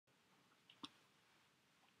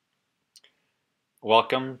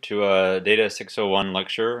Welcome to a Data 601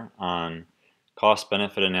 lecture on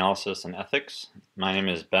cost-benefit analysis and ethics. My name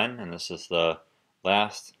is Ben, and this is the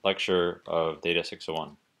last lecture of Data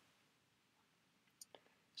 601.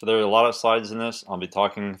 So there are a lot of slides in this. I'll be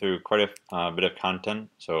talking through quite a bit of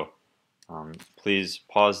content, so please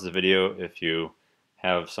pause the video if you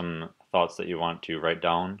have some thoughts that you want to write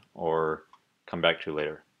down or come back to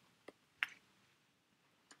later.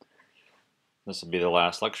 This will be the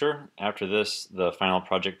last lecture. After this, the final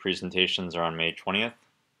project presentations are on May 20th.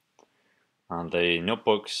 The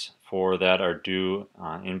notebooks for that are due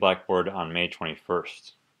in Blackboard on May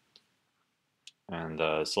 21st. And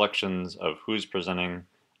the selections of who's presenting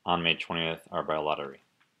on May 20th are by lottery.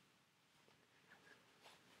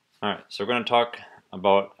 Alright, so we're going to talk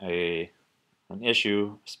about an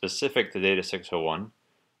issue specific to Data 601.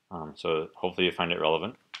 So hopefully you find it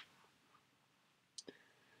relevant.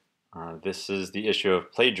 This is the issue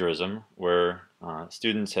of plagiarism, where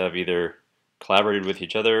students have either collaborated with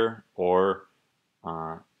each other or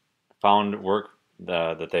found work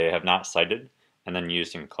that they have not cited and then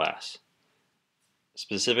used in class.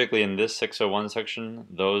 Specifically in this 601 section,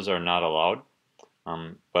 those are not allowed,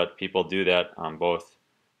 but people do that both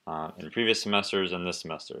in previous semesters and this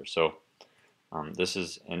semester. So this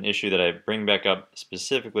is an issue that I bring back up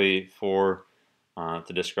specifically for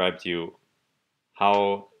to describe to you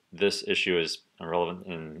how this issue is relevant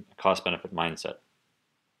in a cost-benefit mindset.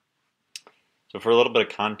 So for a little bit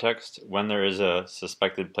of context, when there is a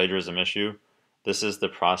suspected plagiarism issue, this is the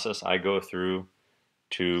process I go through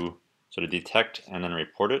to sort of detect and then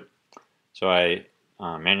report it. So I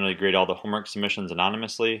manually grade all the homework submissions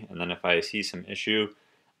anonymously, and then if I see some issue,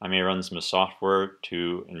 I may run some software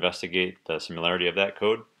to investigate the similarity of that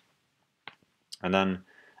code. And then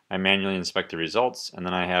I manually inspect the results, and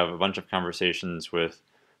then I have a bunch of conversations with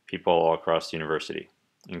people all across the university,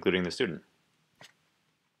 including the student.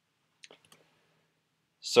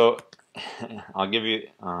 So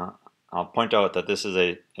I'll point out that this is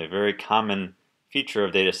a very common feature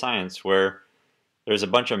of data science, where there's a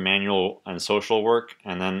bunch of manual and social work,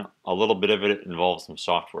 and then a little bit of it involves some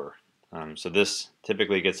software. So this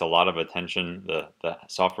typically gets a lot of attention, the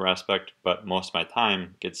software aspect, but most of my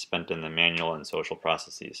time gets spent in the manual and social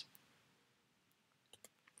processes.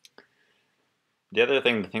 The other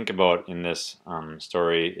thing to think about in this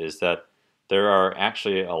story is that there are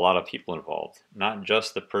actually a lot of people involved, not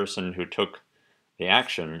just the person who took the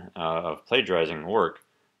action of plagiarizing work,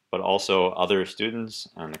 but also other students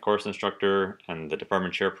and the course instructor and the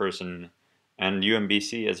department chairperson and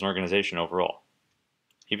UMBC as an organization overall.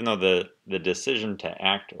 Even though the decision to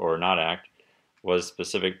act or not act was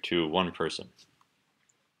specific to one person.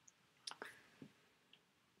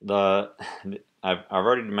 I've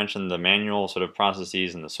already mentioned the manual sort of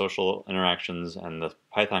processes and the social interactions and the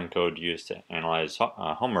Python code used to analyze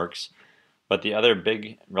homeworks, but the other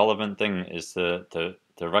big relevant thing is to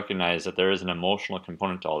recognize that there is an emotional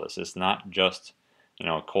component to all this. It's not just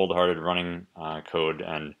cold-hearted running code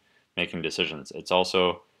and making decisions. It's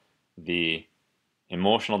also the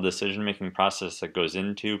emotional decision-making process that goes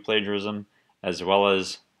into plagiarism, as well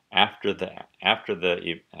as after the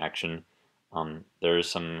action. There's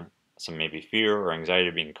some maybe fear or anxiety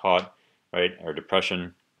of being caught, right, or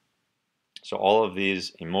depression. So all of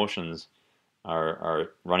these emotions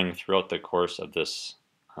are running throughout the course of this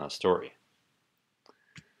story.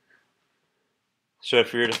 So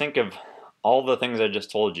if you were to think of all the things I just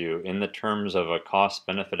told you in the terms of a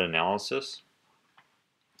cost-benefit analysis,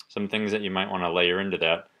 some things that you might want to layer into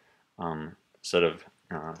that set of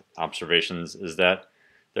observations is that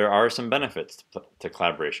there are some benefits to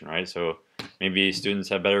collaboration, right? So maybe students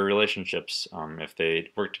have better relationships if they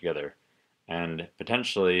work together, and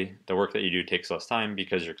potentially the work that you do takes less time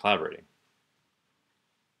because you're collaborating.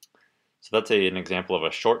 So that's an example of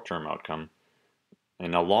a short-term outcome.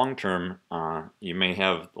 In a long term, you may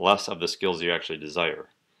have less of the skills you actually desire.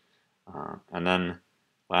 And then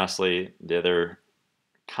lastly, the other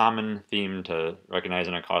common theme to recognize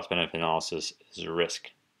in a cost-benefit analysis is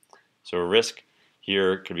risk. So risk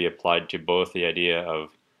here could be applied to both the idea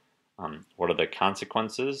of what are the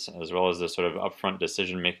consequences, as well as the sort of upfront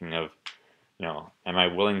decision making of, am I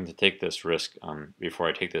willing to take this risk before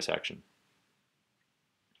I take this action?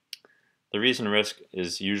 The reason risk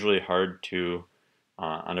is usually hard to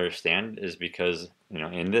understand is because,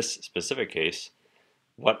 in this specific case,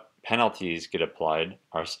 what penalties get applied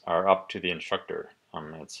are up to the instructor.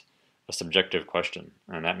 It's a subjective question,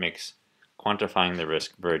 and that makes quantifying the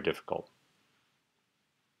risk very difficult.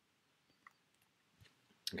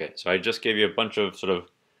 Okay, so I just gave you a bunch of sort of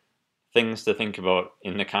things to think about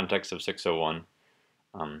in the context of 601,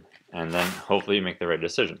 and then hopefully you make the right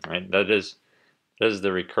decision, right? That is, That is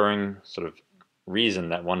the recurring sort of reason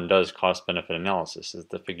that one does cost-benefit analysis, is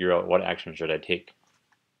to figure out what action should I take.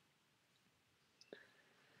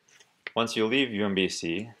 Once you leave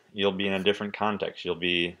UMBC, you'll be in a different context. You'll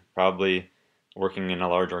be probably working in a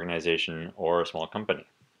large organization or a small company.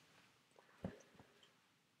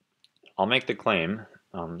 I'll make the claim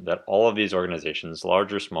that all of these organizations,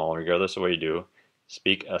 large or small, regardless of what you do,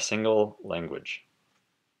 speak a single language.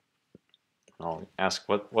 I'll ask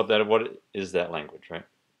what is that language, right?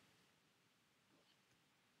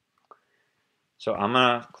 So I'm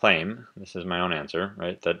going to claim, this is my own answer,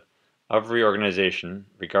 right, that every organization,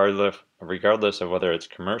 regardless of whether it's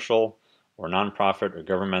commercial or nonprofit or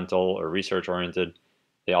governmental or research oriented,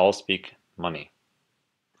 they all speak money.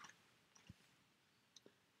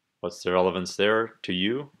 What's the relevance there to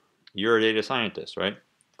you? You're a data scientist, right?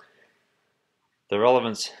 The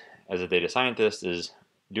relevance as a data scientist is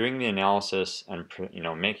doing the analysis and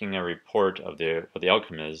making a report of what the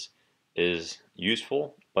outcome is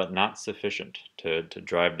useful but not sufficient to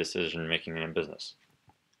drive decision making in a business.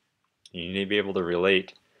 You need to be able to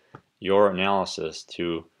relate your analysis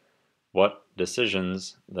to what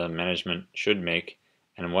decisions the management should make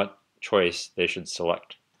and what choice they should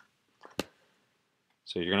select.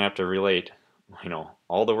 So you're going to have to relate,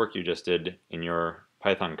 all the work you just did in your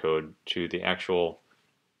Python code to the actual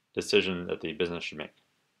decision that the business should make.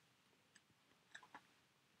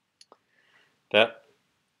 That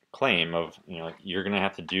claim of, you're going to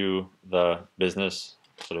have to do the business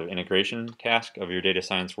sort of integration task of your data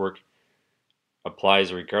science work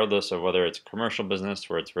applies regardless of whether it's a commercial business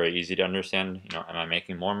where it's very easy to understand, am I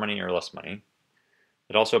making more money or less money?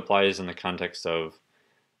 It also applies in the context of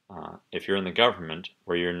if you're in the government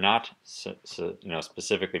where you're not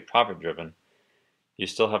specifically profit driven, you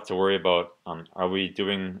still have to worry about are we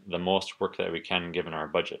doing the most work that we can given our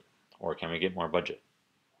budget, or can we get more budget?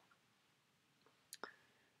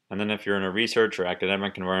 And then if you're in a research or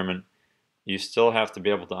academic environment, you still have to be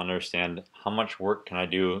able to understand how much work can I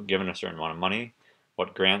do given a certain amount of money,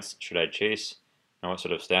 what grants should I chase, and what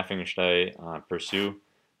sort of staffing should I pursue.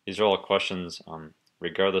 These are all questions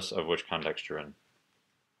regardless of which context you're in.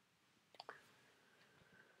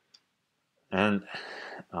 And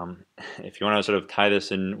if you want to sort of tie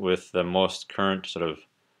this in with the most current sort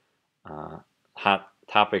of hot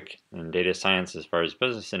topic in data science as far as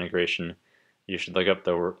business integration, you should look up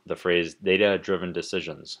the phrase data-driven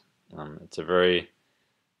decisions. It's a very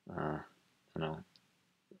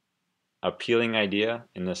appealing idea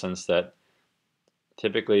in the sense that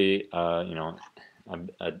typically a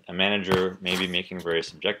manager may be making very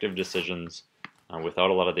subjective decisions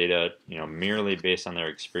without a lot of data, merely based on their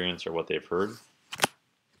experience or what they've heard.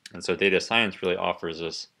 And so data science really offers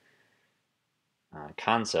this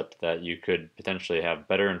concept that you could potentially have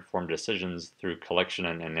better informed decisions through collection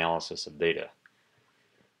and analysis of data.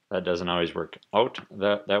 That doesn't always work out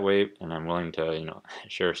that way, and I'm willing to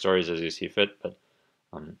share stories as you see fit, but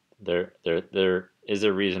there is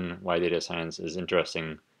a reason why data science is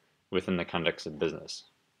interesting within the context of business.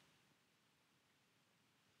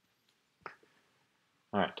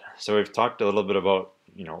 All right, so we've talked a little bit about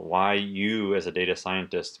why you as a data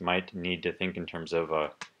scientist might need to think in terms of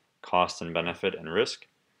cost and benefit and risk.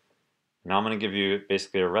 Now I'm going to give you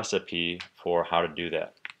basically a recipe for how to do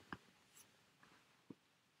that.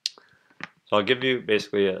 So I'll give you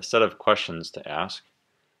basically a set of questions to ask,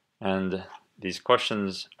 and these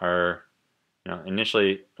questions are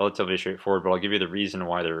initially relatively straightforward, but I'll give you the reason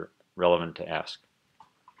why they're relevant to ask.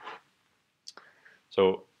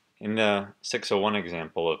 So in the 601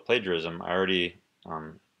 example of plagiarism, I already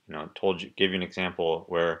gave you an example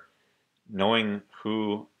where knowing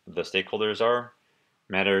who the stakeholders are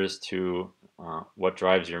matters to what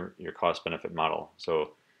drives your cost-benefit model.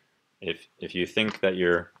 So if you think that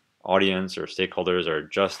your audience or stakeholders are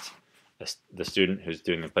just the student who's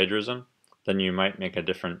doing the plagiarism, then you might make a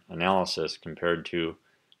different analysis compared to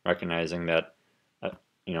recognizing that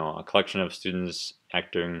a collection of students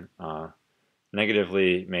acting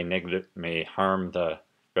negatively may harm the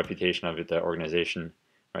reputation of the organization.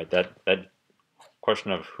 Right? That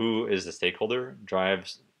question of who is the stakeholder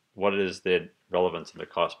drives what is the relevance of the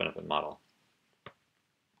cost-benefit model.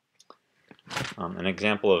 An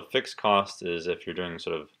example of fixed cost is if you're doing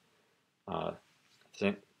sort of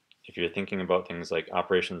if you're thinking about things like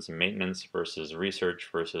operations and maintenance versus research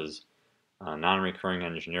versus non-recurring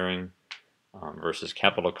engineering versus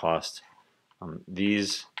capital cost,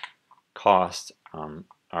 these costs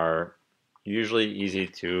are usually easy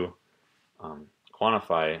to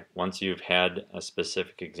quantify once you've had a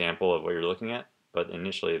specific example of what you're looking at, but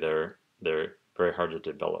initially they're very hard to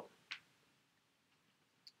develop.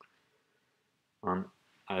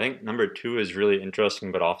 think number 2 is really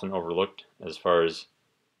interesting but often overlooked as far as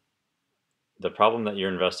the problem that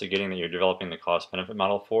you're investigating, that you're developing the cost-benefit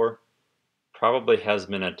model for, probably has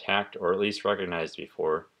been attacked or at least recognized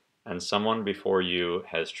before, and someone before you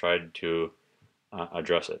has tried to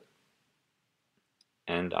address it.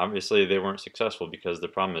 And obviously they weren't successful because the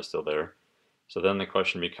problem is still there. So then the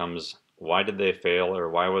question becomes, why did they fail, or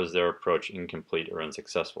why was their approach incomplete or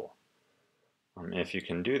unsuccessful? If you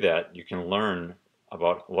can do that, you can learn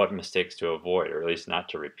about what mistakes to avoid, or at least not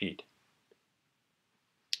to repeat.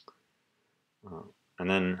 And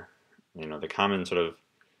then, the common sort of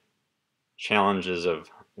challenges of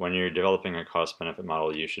when you're developing a cost-benefit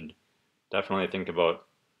model, you should definitely think about,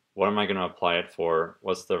 what am I going to apply it for?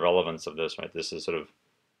 What's the relevance of this, right? This is sort of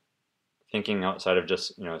thinking outside of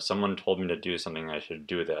just, someone told me to do something, I should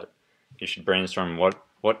do that. You should brainstorm,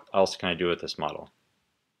 what else can I do with this model?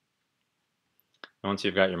 Once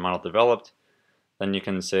you've got your model developed, then you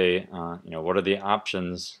can say, what are the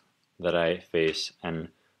options that I face, and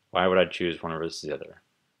why would I choose one versus the other?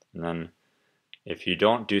 And then if you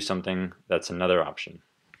don't do something, that's another option.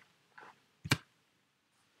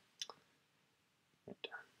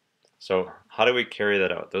 So how do we carry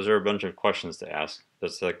that out? Those are a bunch of questions to ask.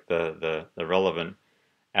 That's like the relevant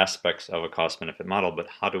aspects of a cost-benefit model, but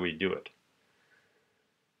how do we do it?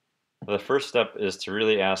 The first step is to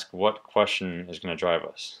really ask what question is going to drive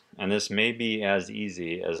us. And this may be as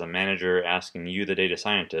easy as a manager asking you, the data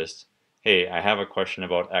scientist, hey, I have a question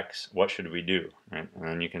about X, what should we do? Right? And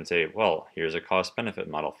then you can say, well, here's a cost-benefit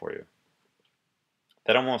model for you.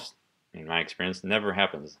 That almost, in my experience, never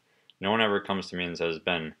happens. No one ever comes to me and says,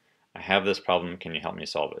 Ben, I have this problem, can you help me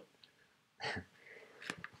solve it?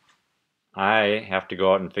 I have to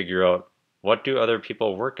go out and figure out, what do other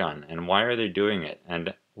people work on, and why are they doing it,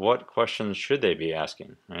 and what questions should they be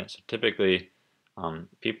asking, right? So typically,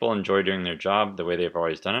 people enjoy doing their job the way they've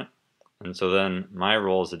always done it, and so then my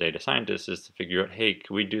role as a data scientist is to figure out, hey,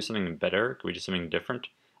 could we do something better? Could we do something different?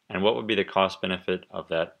 And what would be the cost benefit of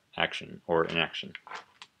that action or inaction?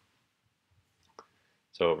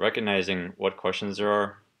 So recognizing what questions there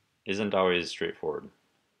are isn't always straightforward.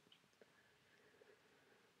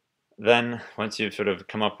 Then, once you've sort of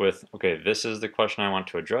come up with, okay, this is the question I want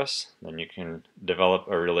to address, then you can develop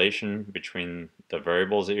a relation between the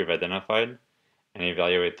variables that you've identified and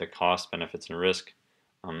evaluate the cost, benefits, and risk,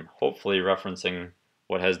 hopefully referencing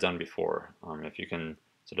what has done before. If you can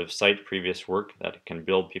sort of cite previous work, that can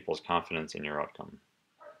build people's confidence in your outcome.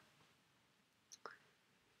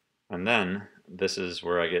 And then, this is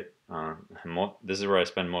where I get, this is where I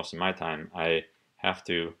spend most of my time. I have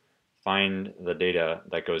to find the data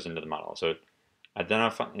that goes into the model. So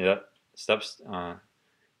identify steps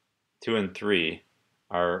 2 and 3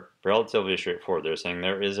 are relatively straightforward. They're saying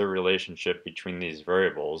there is a relationship between these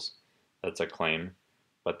variables. That's a claim.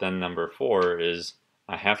 But then number 4 is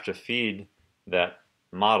I have to feed that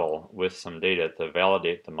model with some data to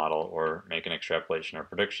validate the model or make an extrapolation or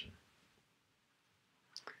prediction.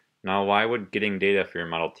 Now, why would getting data for your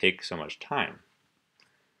model take so much time?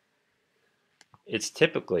 It's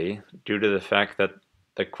typically due to the fact that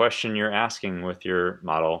the question you're asking with your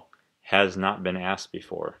model has not been asked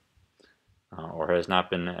before, or has not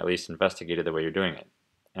been at least investigated the way you're doing it.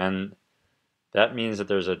 And that means that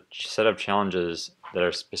there's a set of challenges that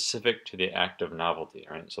are specific to the act of novelty,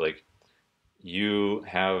 right? So like, you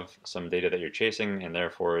have some data that you're chasing, and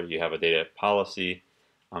therefore you have a data policy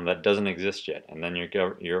that doesn't exist yet. And then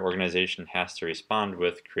your organization has to respond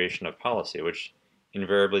with creation of policy, which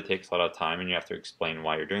invariably takes a lot of time, and you have to explain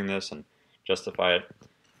why you're doing this and justify it.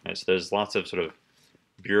 And so there's lots of sort of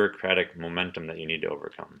bureaucratic momentum that you need to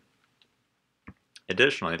overcome.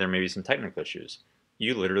 Additionally, there may be some technical issues.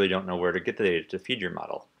 You literally don't know where to get the data to feed your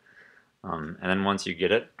model. And then once you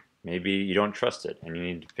get it, maybe you don't trust it, and you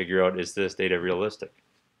need to figure out, is this data realistic?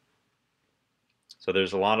 So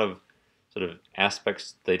there's a lot of sort of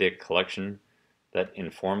aspects of data collection that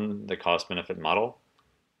inform the cost-benefit model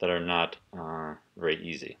that are not very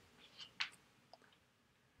easy.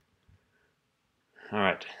 All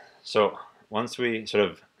right, so once we sort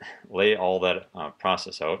of lay all that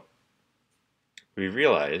process out, we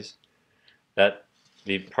realize that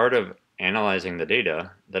the part of analyzing the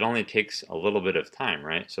data, that only takes a little bit of time,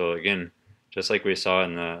 right? So again, just like we saw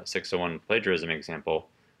in the 601 plagiarism example,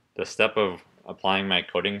 the step of applying my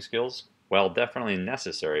coding skills, while definitely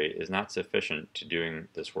necessary, is not sufficient to doing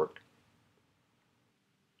this work.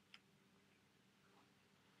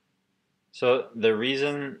 So the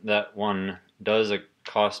reason that one does a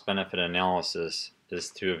cost-benefit analysis is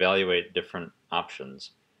to evaluate different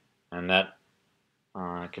options, and that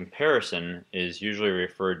comparison is usually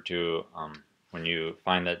referred to when you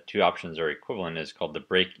find that two options are equivalent is called the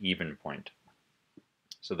break-even point.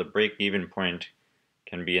 So the break-even point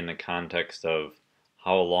can be in the context of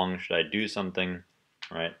how long should I do something,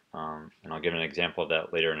 right? And I'll give an example of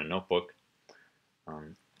that later in a notebook.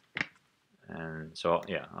 And so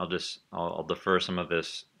yeah, I'll defer some of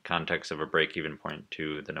this context of a break-even point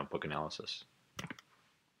to the notebook analysis.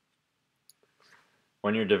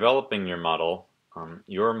 When you're developing your model,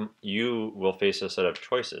 you will face a set of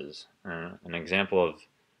choices. An example of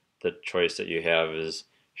the choice that you have is,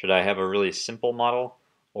 should I have a really simple model,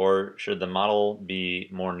 or should the model be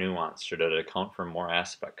more nuanced? Should it account for more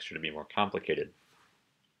aspects? Should it be more complicated?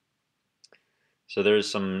 So there's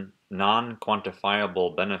some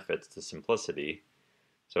non-quantifiable benefits to simplicity.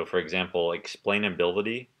 So for example,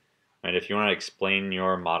 explainability, right? If you want to explain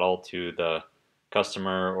your model to the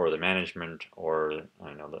customer or the management or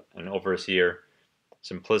an overseer,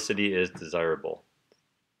 simplicity is desirable.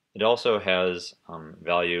 It also has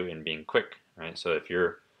value in being quick, right? So if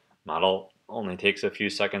your model only takes a few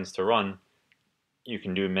seconds to run, you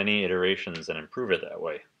can do many iterations and improve it that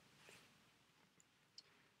way.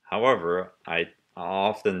 However, I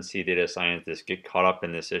often see data scientists get caught up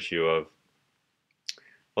in this issue of,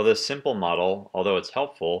 well, this simple model, although it's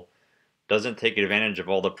helpful, doesn't take advantage of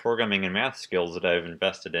all the programming and math skills that I've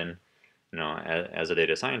invested in, as a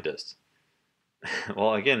data scientist.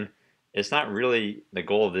 Well, again, it's not really the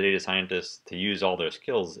goal of the data scientist to use all their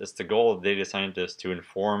skills. It's the goal of the data scientist to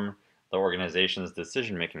inform the organization's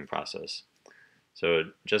decision-making process. So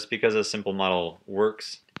just because a simple model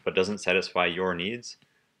works but doesn't satisfy your needs,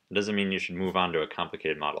 it doesn't mean you should move on to a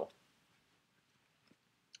complicated model.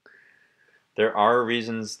 There are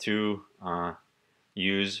reasons to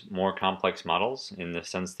use more complex models in the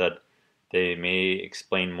sense that they may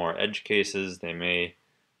explain more edge cases, they may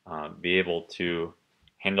be able to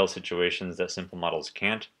handle situations that simple models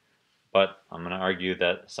can't, but I'm going to argue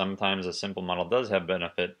that sometimes a simple model does have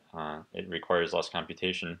benefit. It requires less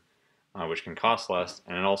computation, which can cost less,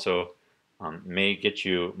 and it also may get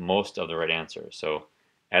you most of the right answer. So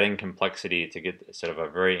adding complexity to get sort of a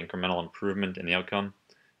very incremental improvement in the outcome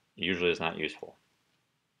usually is not useful.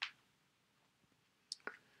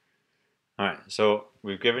 All right, so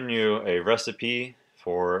we've given you a recipe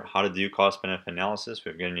for how to do cost-benefit analysis.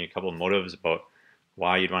 We've given you a couple of motives about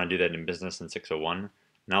why you'd want to do that in business in 601.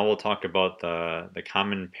 Now we'll talk about the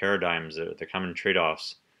common paradigms, the common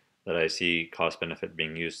trade-offs that I see cost-benefit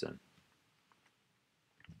being used in.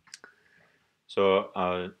 So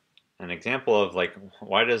an example of like,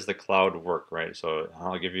 why does the cloud work, right? So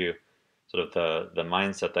I'll give you sort of the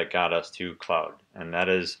mindset that got us to cloud, and that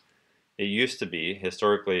is, it used to be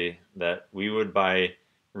historically that we would buy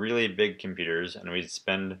really big computers and we'd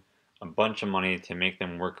spend a bunch of money to make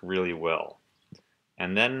them work really well.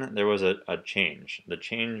 And then there was a change. The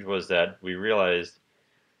change was that we realized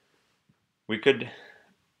we could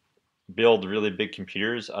build really big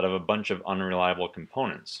computers out of a bunch of unreliable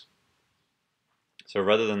components. So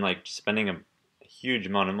rather than like spending a huge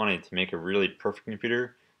amount of money to make a really perfect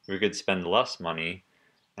computer, we could spend less money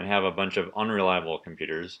and have a bunch of unreliable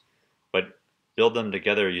computers, but build them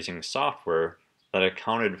together using software that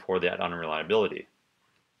accounted for that unreliability.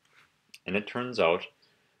 And it turns out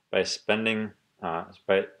by spending,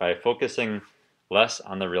 by focusing less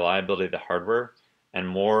on the reliability of the hardware and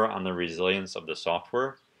more on the resilience of the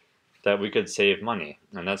software, that we could save money.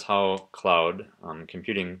 And that's how cloud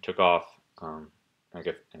computing took off, I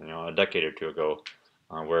guess, a decade or two ago,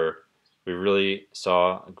 where we really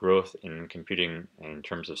saw growth in computing in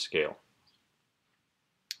terms of scale.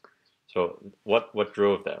 So what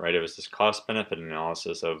drove that, right? It was this cost-benefit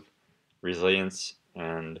analysis of resilience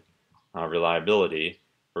and reliability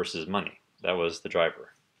versus money. That was the driver.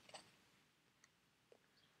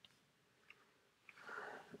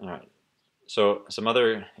 All right. So some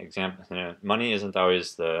other examples. Money isn't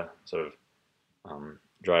always the sort of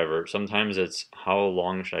driver. Sometimes it's how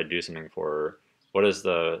long should I do something for? Or what is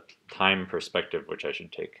the time perspective which I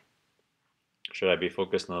should take? Should I be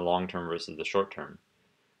focused on the long term versus the short term?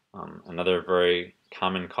 Another very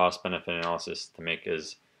common cost-benefit analysis to make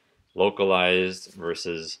is localized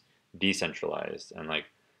versus decentralized. And like,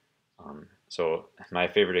 so my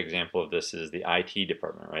favorite example of this is the IT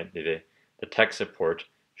department, right? The tech support,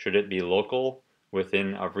 should it be local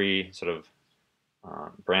within every sort of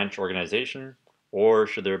branch organization, or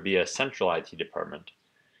should there be a central IT department,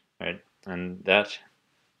 right? And that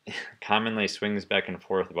commonly swings back and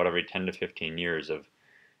forth about every 10 to 15 years of,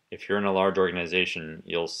 if you're in a large organization,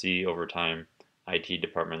 you'll see over time IT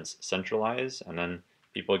departments centralize, and then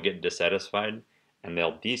people get dissatisfied, and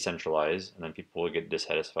they'll decentralize, and then people will get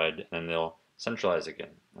dissatisfied, and then they'll centralize again.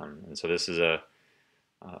 And so this is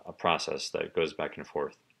a process that goes back and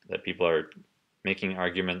forth, that people are making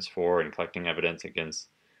arguments for and collecting evidence against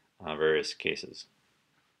various cases.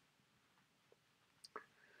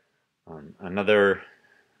 Another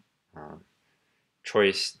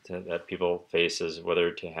choice that people face is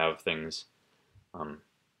whether to have things,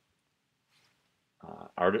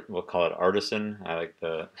 we'll call it artisan. I like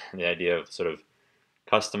the idea of sort of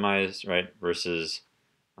customized, right, versus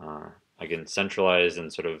again centralized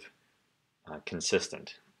and sort of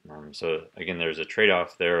consistent. So again, there's a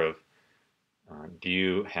trade-off there of do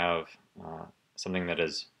you have something that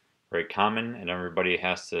is very common and everybody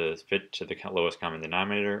has to fit to the lowest common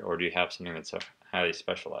denominator, or do you have something that's highly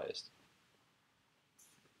specialized?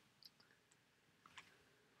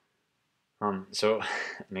 So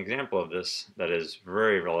an example of this that is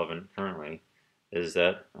very relevant currently is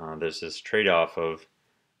that there's this trade-off of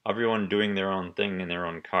everyone doing their own thing in their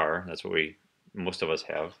own car. That's what most of us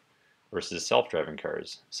have, versus self-driving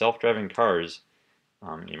cars. Self-driving cars,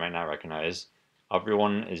 you might not recognize,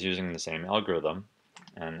 everyone is using the same algorithm,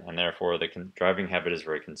 and therefore the driving habit is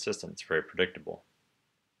very consistent, it's very predictable.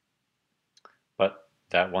 But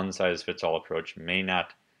that one-size-fits-all approach may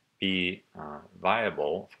not be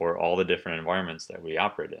viable for all the different environments that we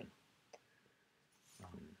operate in.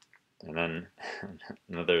 And then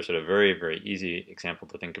another sort of very, very easy example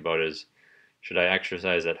to think about is, should I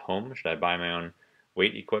exercise at home? Should I buy my own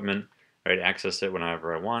weight equipment, right, access it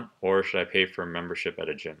whenever I want, or should I pay for a membership at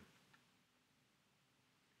a gym?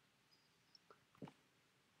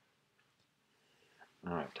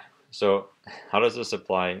 All right, so how does this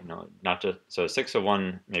apply? So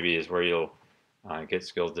 601 maybe is where you'll get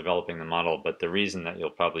skills developing the model, but the reason that you'll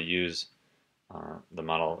probably use the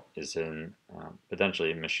model is in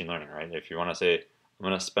potentially machine learning, right? If you want to say, I'm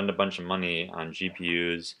going to spend a bunch of money on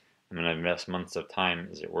GPUs, I'm going to invest months of time,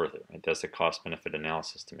 is it worth it? Right? That's a cost-benefit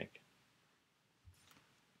analysis to make.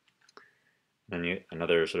 Then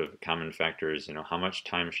another sort of common factor is, how much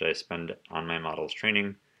time should I spend on my model's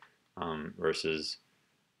training versus,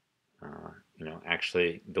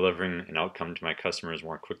 actually delivering an outcome to my customers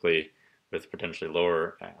more quickly with potentially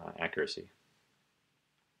lower accuracy.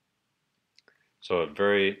 So a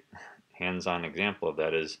very hands-on example of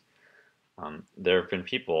that is there have been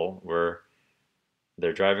people where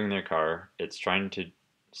they're driving their car, it's trying to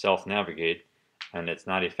self-navigate, and it's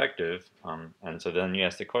not effective. And so then you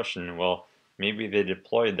ask the question, well, maybe they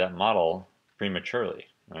deployed that model prematurely,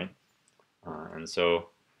 right? And so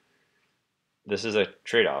this is a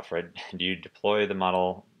trade-off, right? Do you deploy the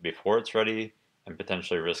model before it's ready and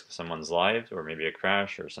potentially risk someone's lives, or maybe a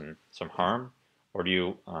crash or some harm, or do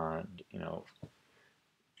you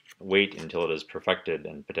wait until it is perfected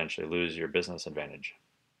and potentially lose your business advantage?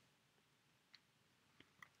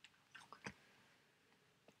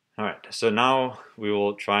 All right, so now we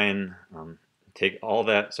will try and take all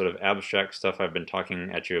that sort of abstract stuff I've been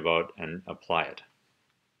talking at you about and apply it.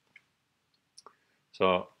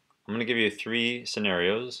 So I'm going to give you 3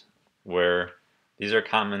 scenarios where these are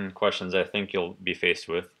common questions I think you'll be faced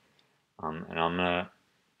with, and I'm going to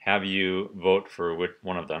have you vote for which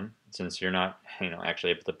one of them. Since you're not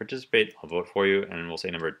actually able to participate, I'll vote for you, and we'll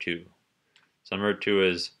say number 2. So number 2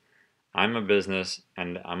 is, I'm a business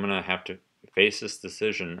and I'm going to have to face this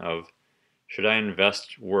decision of, should I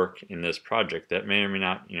invest work in this project that may or may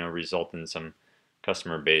not result in some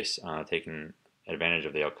customer base taking advantage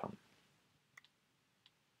of the outcome.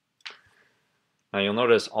 Now you'll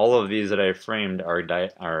notice all of these that I framed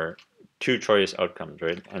are 2-choice outcomes,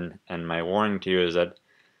 right? And my warning to you is that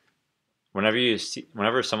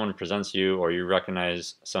whenever someone presents you or you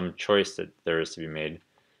recognize some choice that there is to be made,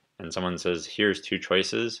 and someone says, here's 2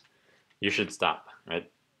 choices, you should stop,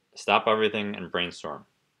 right? Stop everything and brainstorm.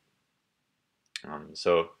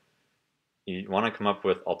 So you want to come up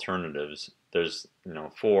with alternatives. There's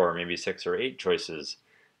 4, maybe 6 or 8 choices,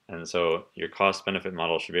 and so your cost-benefit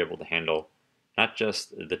model should be able to handle not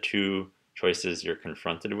just the 2 choices you're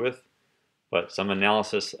confronted with, but some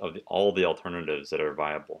analysis of all the alternatives that are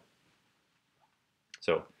viable.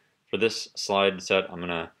 So for this slide set, I'm going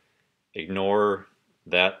to ignore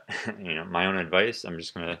that, my own advice. I'm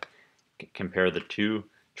just going to compare the 2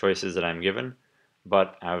 choices that I'm given,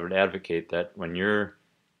 but I would advocate that when you're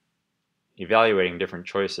evaluating different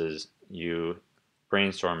choices, you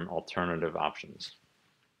brainstorm alternative options.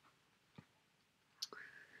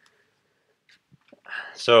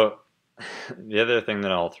 So the other thing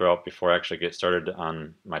that I'll throw out before I actually get started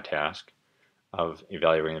on my task of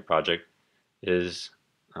evaluating the project is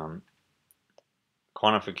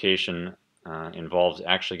quantification involves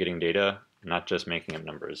actually getting data, not just making up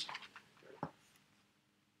numbers.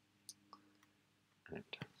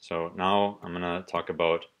 Right. So now I'm going to talk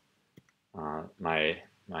about my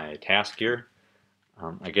my task here.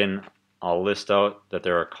 Again, I'll list out that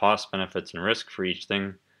there are costs, benefits, and risk for each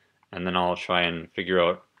thing, and then I'll try and figure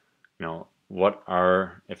out,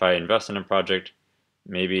 if I invest in a project,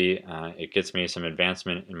 maybe it gets me some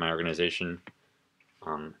advancement in my organization.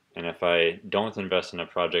 And if I don't invest in a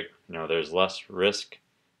project, there's less risk,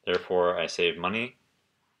 therefore I save money,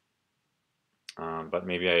 but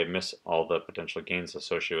maybe I miss all the potential gains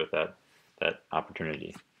associated with that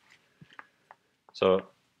opportunity. So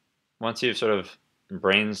once you've sort of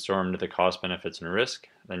brainstormed the cost, benefits, and risk,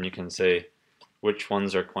 then you can say which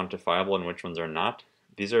ones are quantifiable and which ones are not.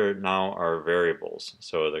 These are now our variables.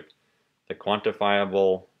 So the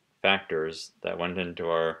quantifiable factors that went into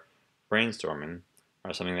our brainstorming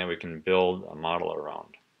are something that we can build a model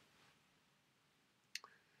around.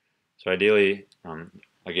 So ideally,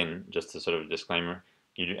 again, just a sort of disclaimer,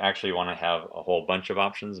 you actually want to have a whole bunch of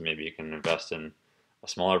options. Maybe you can invest in a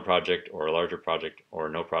smaller project or a larger project or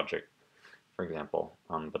no project, for example.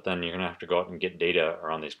 But then you're going to have to go out and get data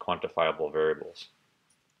around these quantifiable variables.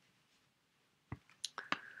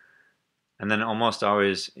 And then almost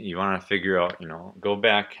always you want to figure out, go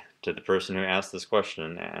back to the person who asked this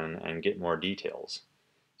question and get more details.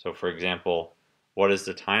 So for example, what is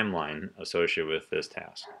the timeline associated with this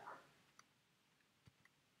task?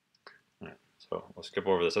 All right, so we'll skip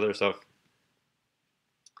over this other stuff.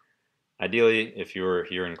 Ideally, if you were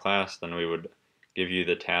here in class, then we would give you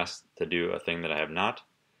the task to do a thing that I have not.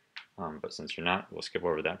 But since you're not, we'll skip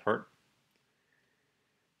over that part.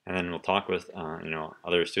 And then we'll talk with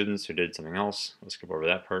other students who did something else. We'll skip over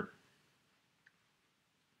that part.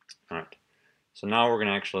 All right. So now we're going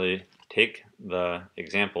to actually take the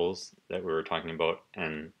examples that we were talking about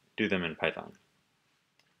and do them in Python.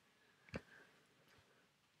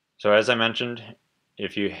 So as I mentioned,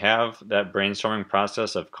 if you have that brainstorming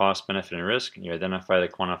process of cost, benefit, and risk, you identify the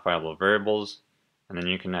quantifiable variables, and then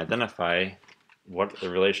you can identify what the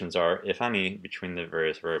relations are, if any, between the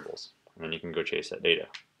various variables. And then you can go chase that data.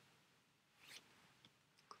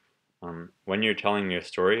 When you're telling your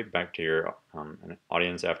story back to your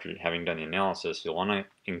audience after having done the analysis, you'll want to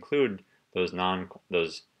include those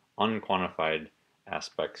unquantified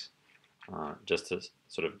aspects just to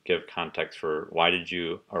sort of give context for why did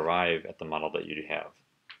you arrive at the model that you have.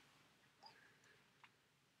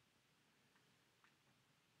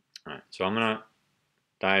 All right, so I'm going to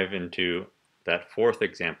dive into that fourth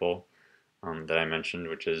example that I mentioned,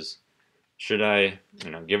 which is, should I,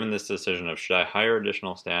 given this decision of should I hire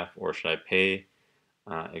additional staff or should I pay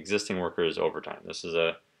existing workers overtime? This is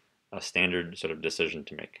a standard sort of decision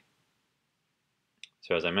to make.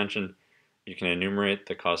 So as I mentioned, you can enumerate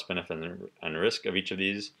the cost, benefit, and risk of each of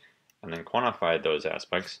these and then quantify those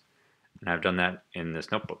aspects. And I've done that in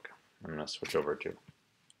this notebook. I'm going to switch over to.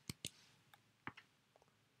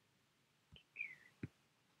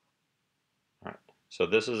 All right. So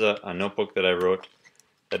this is a notebook that I wrote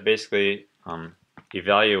that basically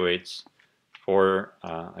evaluates for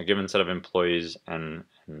a given set of employees and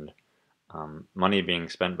money being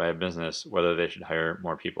spent by a business whether they should hire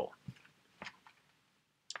more people.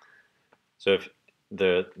 So if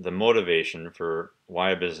the motivation for why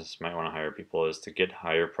a business might want to hire people is to get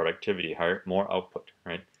higher productivity, higher more output,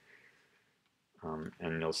 right?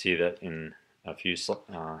 And you'll see that in a few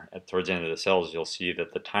towards the end of the cells, you'll see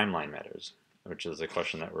that the timeline matters, which is the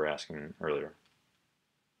question that we're asking earlier.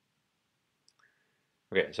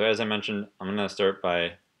 Okay, so as I mentioned, I'm going to start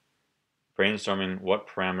by brainstorming what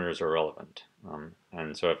parameters are relevant.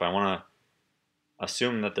 And so if I want to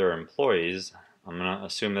assume that they're employees, I'm going to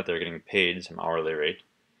assume that they're getting paid some hourly rate.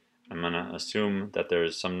 I'm going to assume that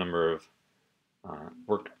there's some number of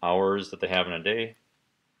work hours that they have in a day.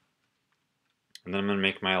 And then I'm going to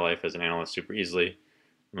make my life as an analyst super easily.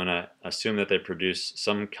 I'm going to assume that they produce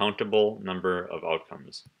some countable number of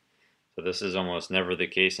outcomes. So this is almost never the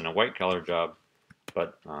case in a white-collar job,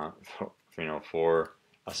 but for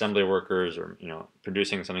assembly workers or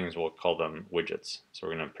producing something, we'll call them widgets. So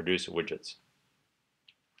we're going to produce widgets.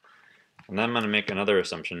 And then I'm going to make another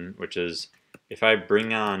assumption, which is if I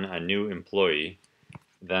bring on a new employee,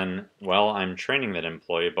 then while I'm training that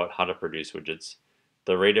employee about how to produce widgets,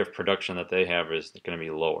 the rate of production that they have is going to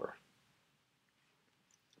be lower.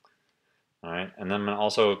 All right, and then I'm going to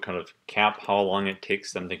also kind of cap how long it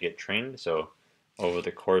takes them to get trained. So over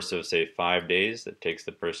the course of, say, 5 days, it takes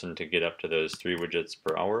the person to get up to those 3 widgets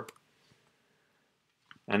per hour.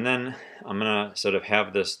 And then I'm going to sort of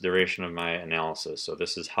have this duration of my analysis. So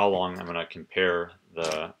this is how long I'm going to compare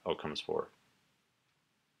the outcomes for.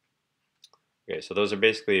 Okay, so those are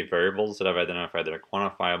basically variables that I've identified that are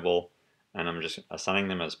quantifiable, and I'm just assigning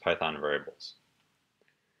them as Python variables.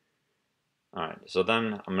 All right, so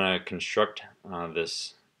then I'm going to construct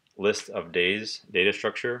this list of days data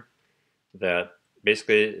structure that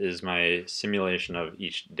basically is my simulation of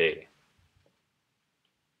each day.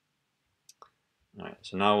 All right,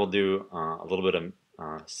 so now we'll do a little bit of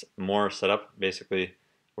more setup, basically,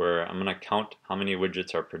 where I'm going to count how many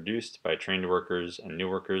widgets are produced by trained workers and new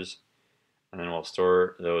workers, and then we'll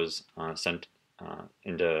store those sent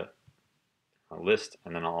into a list,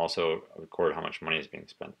 and then I'll also record how much money is being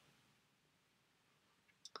spent.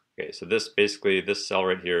 Okay, so this cell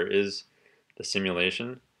right here is the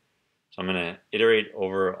simulation. So I'm going to iterate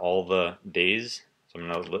over all the days. So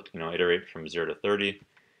I'm going to iterate from 0 to 30.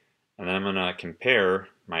 And then I'm going to compare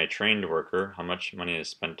my trained worker, how much money is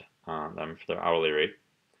spent on them for their hourly rate,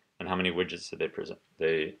 and how many widgets did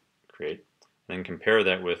they create, and then compare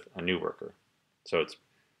that with a new worker. So it's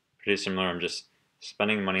pretty similar. I'm just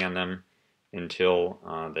spending money on them until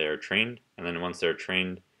they are trained, and then once they're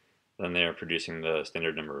trained, then they are producing the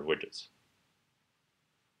standard number of widgets.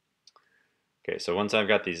 Okay, so once I've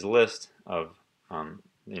got these lists of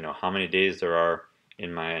how many days there are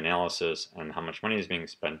in my analysis and how much money is being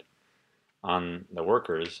spent on the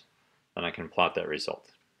workers, then I can plot that result.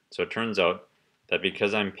 So it turns out that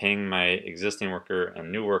because I'm paying my existing worker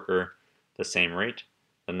and new worker the same rate,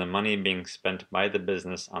 then the money being spent by the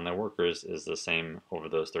business on the workers is the same over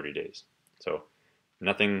those 30 days. So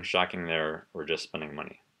nothing shocking there, we're just spending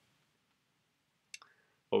money.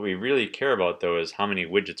 What we really care about, though, is how many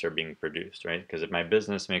widgets are being produced, right? Because if my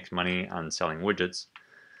business makes money on selling widgets,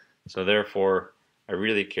 so therefore I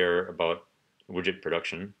really care about widget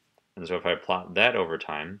production. And so if I plot that over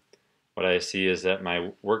time, what I see is that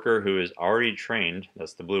my worker who is already trained,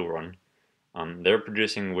 that's the blue one, they're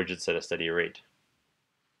producing widgets at a steady rate.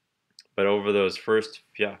 But over those first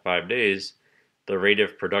 5 days, the rate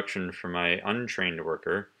of production for my untrained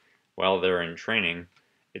worker, while they're in training,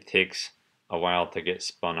 it takes a while to get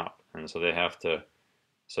spun up. And so they have to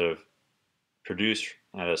sort of produce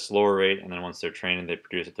at a slower rate, and then once they're trained, they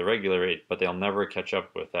produce at the regular rate, but they'll never catch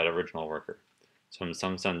up with that original worker. So in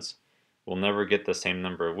some sense, we'll never get the same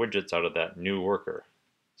number of widgets out of that new worker.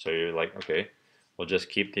 So you're like, okay, we'll just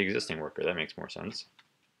keep the existing worker. That makes more sense.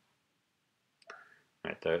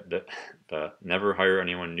 Right, the never hire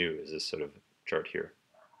anyone new is this sort of chart here.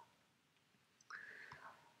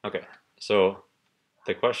 Okay, so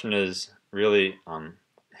the question is really,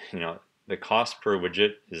 the cost per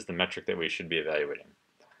widget is the metric that we should be evaluating.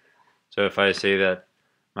 So if I say that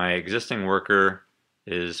my existing worker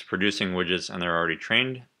is producing widgets and they're already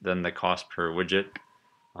trained, then the cost per widget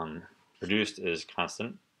produced is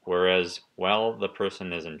constant. Whereas while the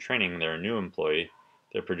person is in training, they're a new employee,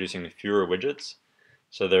 they're producing fewer widgets,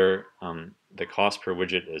 so the cost per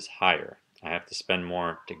widget is higher. I have to spend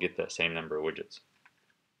more to get that same number of widgets.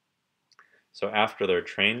 So after they're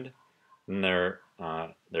trained, then their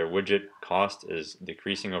widget cost is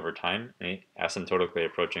decreasing over time, asymptotically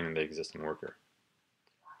approaching the existing worker.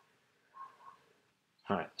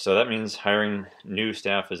 All right, so that means hiring new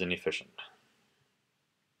staff is inefficient.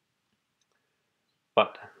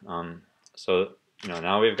 But so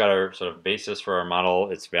now we've got our sort of basis for our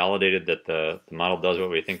model. It's validated that the model does what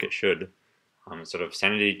we think it should. Sort of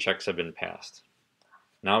sanity checks have been passed.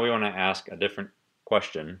 Now we want to ask a different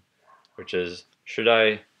question, which is, should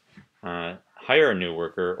I hire a new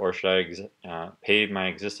worker, or should I pay my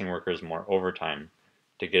existing workers more overtime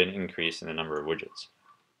to get an increase in the number of widgets?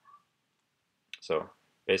 So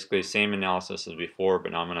basically same analysis as before,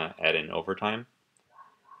 but now I'm going to add in overtime.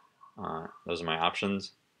 Those are my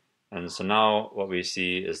options. And so now what we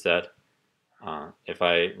see is that if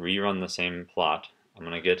I rerun the same plot, I'm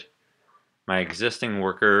going to get my existing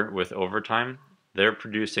worker with overtime. They're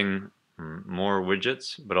producing more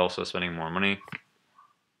widgets, but also spending more money.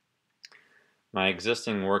 My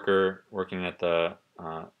existing worker working at the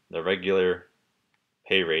regular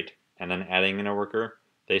pay rate and then adding in a worker,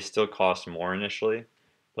 they still cost more initially,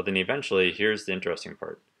 but then eventually, here's the interesting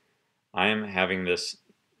part. I am having this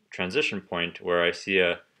transition point where I see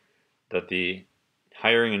that the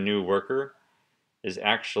hiring a new worker is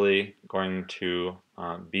actually going to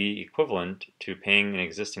be equivalent to paying an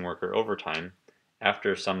existing worker overtime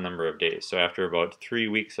after some number of days. So after about 3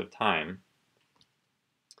 weeks of time,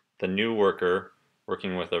 the new worker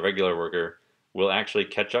working with a regular worker will actually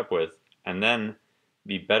catch up with and then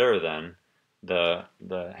be better than the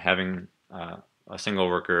having a single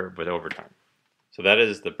worker with overtime. So that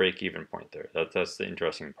is the break-even point there. That's the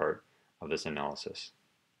interesting part of this analysis.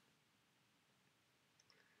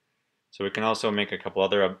 So we can also make a couple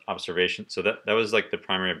other observations. So that was like the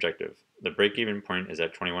primary objective. The break-even point is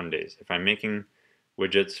at 21 days. If I'm making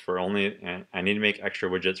widgets for I need to make extra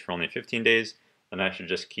widgets for only 15 days, then I should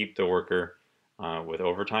just keep the worker with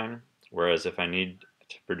overtime. Whereas if I need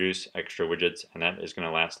to produce extra widgets and that is going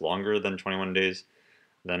to last longer than 21 days,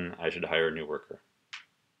 then I should hire a new worker.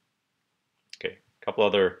 Okay, a couple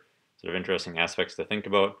other sort of interesting aspects to think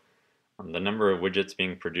about. The number of widgets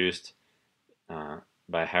being produced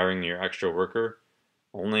by hiring your extra worker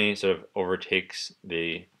only sort of overtakes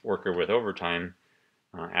the worker with overtime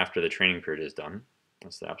after the training period is done.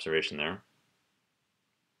 That's the observation there.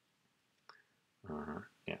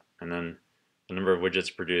 Yeah, and then the number of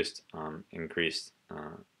widgets produced increased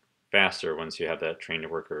faster once you have that trained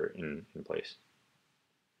worker in place.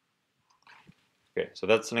 Okay, so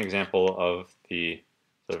that's an example of the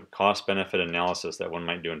sort of cost-benefit analysis that one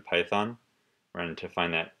might do in Python, and to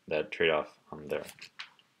find that trade-off there.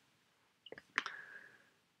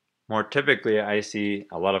 More typically, I see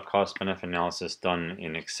a lot of cost-benefit analysis done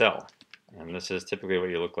in Excel, and this is typically what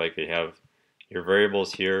you look like. You have your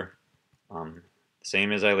variables here,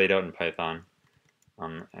 same as I laid out in Python,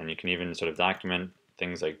 and you can even sort of document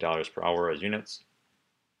things like dollars per hour as units.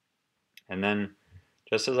 And then,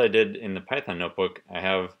 just as I did in the Python notebook, I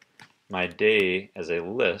have my day as a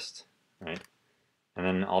list, right? And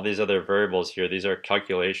then all these other variables here, these are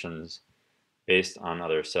calculations based on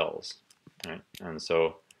other cells, right? And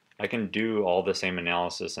so I can do all the same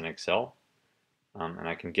analysis in Excel, and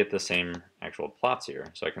I can get the same actual plots here.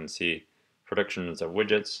 So I can see productions of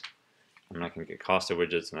widgets, and I can get cost of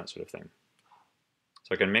widgets and that sort of thing.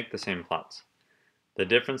 So I can make the same plots. The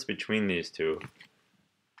difference between these two,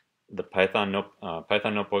 the Python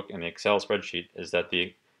notebook and the Excel spreadsheet, is that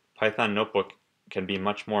the Python notebook can be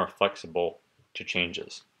much more flexible to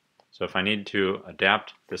changes. So if I need to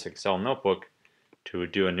adapt this Excel notebook to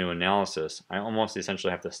do a new analysis, I almost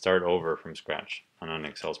essentially have to start over from scratch on an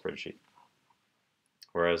Excel spreadsheet.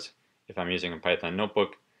 Whereas if I'm using a Python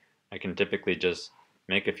notebook, I can typically just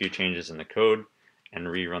make a few changes in the code and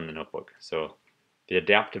rerun the notebook. So the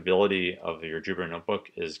adaptability of your Jupyter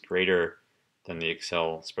notebook is greater than the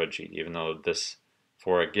Excel spreadsheet, even though this,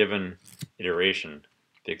 for a given iteration,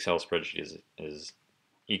 the Excel spreadsheet is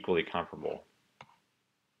equally comparable.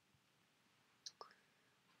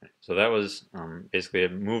 So that was basically a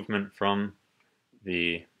movement from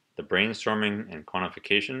the brainstorming and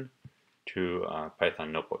quantification to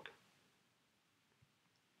Python notebook.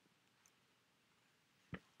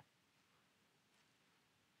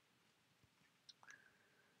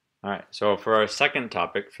 All right, so for our second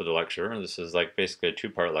topic for the lecture, this is like basically a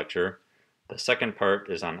two-part lecture. The second part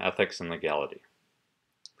is on ethics and legality.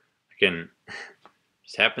 Again,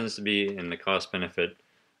 this happens to be in the cost-benefit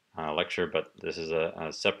lecture, but this is a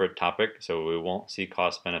separate topic, so we won't see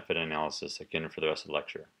cost-benefit analysis again for the rest of the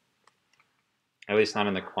lecture. At least not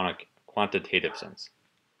in the quantitative sense.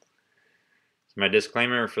 So my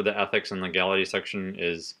disclaimer for the ethics and legality section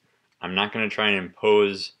is I'm not going to try and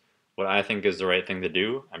impose what I think is the right thing to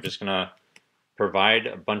do. I'm just going to provide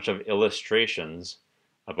a bunch of illustrations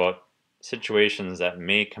about situations that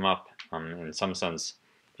may come up in some sense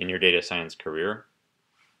in your data science career.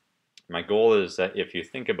 My goal is that if you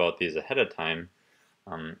think about these ahead of time,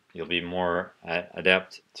 you'll be more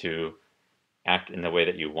adept to act in the way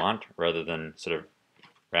that you want rather than sort of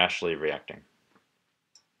rationally reacting.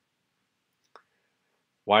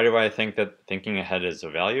 Why do I think that thinking ahead is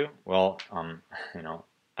of value? Well,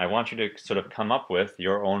 I want you to sort of come up with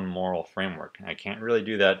your own moral framework. I can't really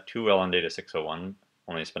do that too well in Data 601,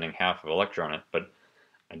 only spending half of a lecture on it, but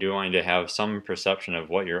I do want you to have some perception of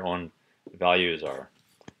what your own values are.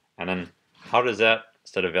 And then how does that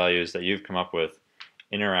set of values that you've come up with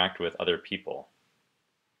interact with other people?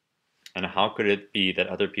 And how could it be that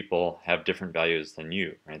other people have different values than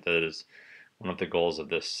you, right? That is one of the goals of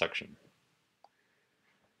this section.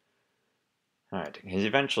 All right, because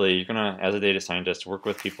eventually you're going to, as a data scientist, work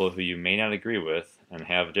with people who you may not agree with and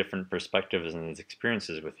have different perspectives and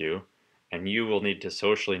experiences with you, and you will need to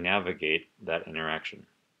socially navigate that interaction.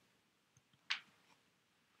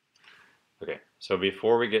 Okay, so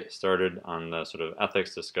before we get started on the sort of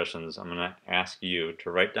ethics discussions, I'm going to ask you to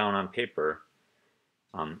write down on paper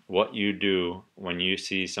what you do when you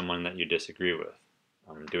see someone that you disagree with,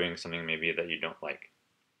 doing something maybe that you don't like.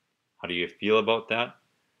 How do you feel about that?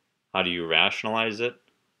 How do you rationalize it?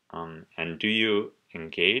 And do you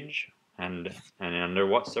engage? And under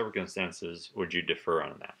what circumstances would you defer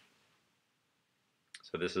on that?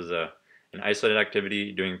 So this is an isolated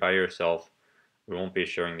activity doing by yourself. We won't be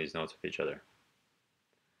sharing these notes with each other.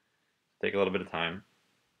 Take a little bit of time.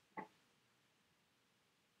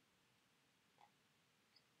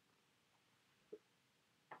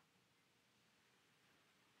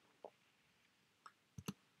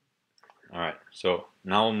 All right, so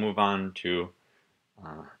now we'll move on to,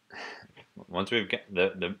 once we've got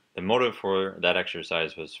the motive for that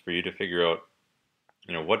exercise was for you to figure out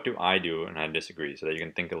what do I do and I disagree, so that you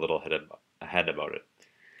can think a little ahead about it.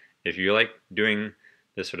 If you like doing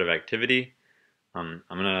this sort of activity, I'm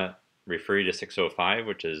going to refer you to 605,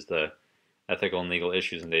 which is the Ethical and Legal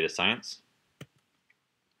Issues in Data Science.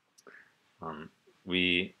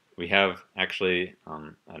 We have actually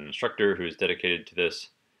an instructor who's dedicated to this,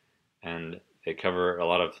 and they cover a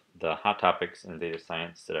lot of the hot topics in data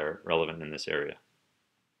science that are relevant in this area.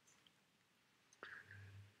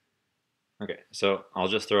 Okay, so I'll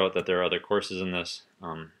just throw out that there are other courses in this.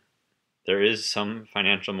 There is some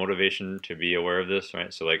financial motivation to be aware of this,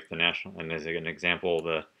 right? So like the national, and as an example,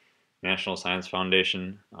 the National Science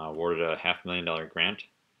Foundation awarded a $500,000 grant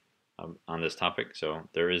on this topic, so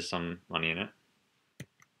there is some money in it.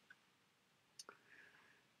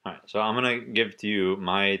 All right, so I'm going to give to you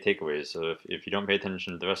my takeaways. So if you don't pay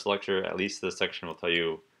attention to the rest of the lecture, at least this section will tell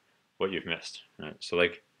you what you've missed. Right? So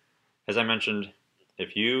like, as I mentioned,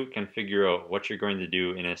 if you can figure out what you're going to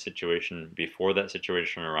do in a situation before that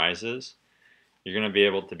situation arises, you're going to be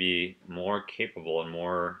able to be more capable and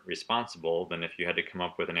more responsible than if you had to come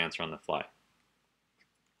up with an answer on the fly.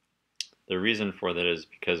 The reason for that is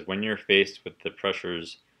because when you're faced with the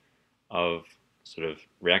pressures of sort of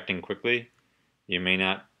reacting quickly, you may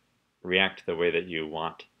not react the way that you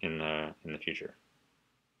want in the future.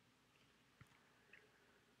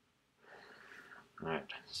 All right,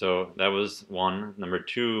 so that was one. Number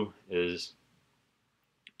two is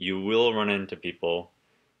you will run into people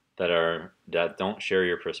that don't share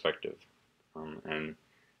your perspective, and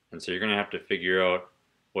so you're going to have to figure out,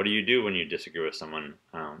 what do you do when you disagree with someone?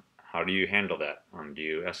 How do you handle that? Do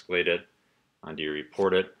you escalate it? Do you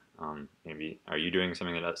report it? Maybe are you doing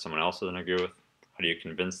something that someone else doesn't agree with? How do you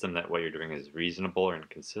convince them that what you're doing is reasonable or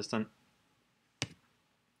consistent?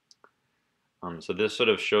 So this sort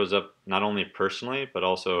of shows up not only personally, but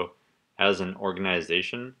also as an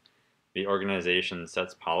organization. The organization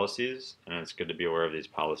sets policies, and it's good to be aware of these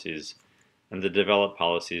policies and to develop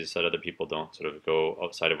policies so that other people don't sort of go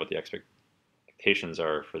outside of what the expectations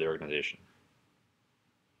are for the organization.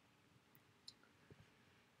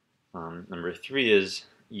 Number three is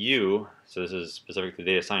you, so this is specific to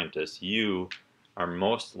data scientists, you are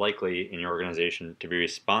most likely in your organization to be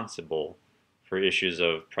responsible for issues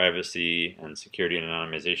of privacy and security and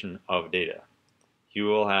anonymization of data. You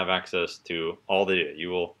will have access to all the data. You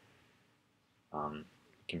will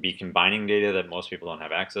can be combining data that most people don't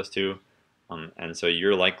have access to, and so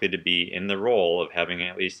you're likely to be in the role of having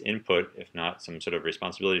at least input, if not some sort of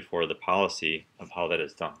responsibility for the policy of how that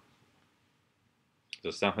is done. So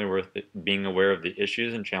it's definitely worth being aware of the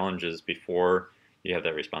issues and challenges before you have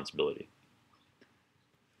that responsibility.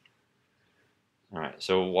 All right,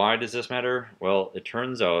 so why does this matter? Well, it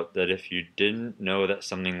turns out that if you didn't know that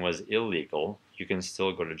something was illegal, you can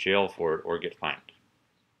still go to jail for it or get fined.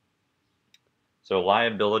 So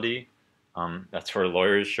liability, that's where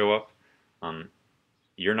lawyers show up.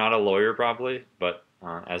 You're not a lawyer probably, but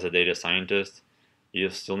as a data scientist, you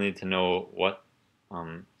still need to know what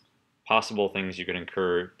possible things you could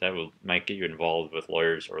incur that might get you involved with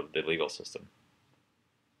lawyers or the legal system.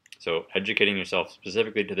 So educating yourself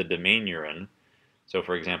specifically to the domain you're in. So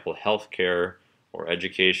for example, healthcare or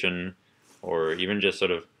education, or even just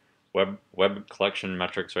sort of web collection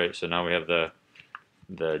metrics, right? So now we have the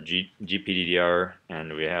GPDR,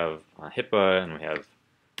 and we have HIPAA, and we have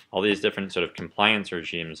all these different sort of compliance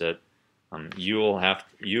regimes that you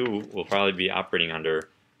will probably be operating under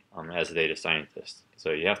as a data scientist.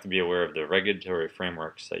 So you have to be aware of the regulatory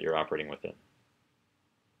frameworks that you're operating within.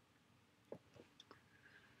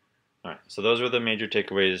 All right, so those are the major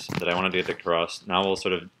takeaways that I wanted to get across. Now we'll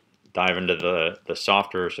sort of dive into the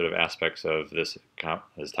softer sort of aspects of this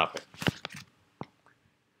topic.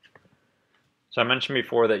 So I mentioned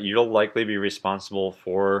before that you'll likely be responsible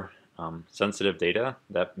for sensitive data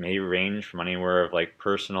that may range from anywhere of like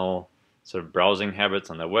personal sort of browsing habits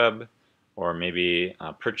on the web, or maybe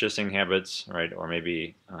purchasing habits, right? Or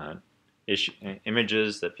maybe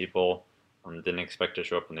images that people didn't expect to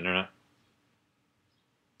show up on the internet.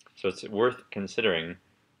 So it's worth considering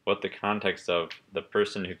what the context of the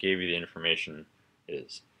person who gave you the information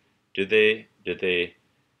is. Did they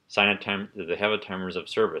sign a time? Did they have a terms of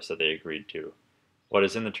service that they agreed to? What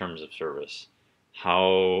is in the terms of service?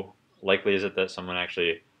 How likely is it that someone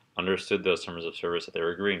actually understood those terms of service that they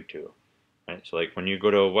were agreeing to? Right? So like when you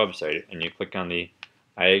go to a website and you click on the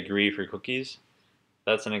I agree for cookies,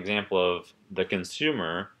 that's an example of the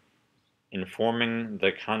consumer informing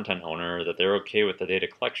the content owner that they're okay with the data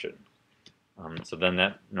collection. So then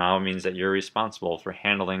that now means that you're responsible for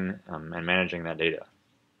handling and managing that data.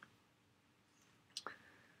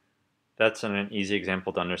 that's an easy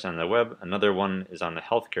example to understand the web. Another one is on the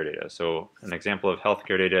healthcare data. So an example of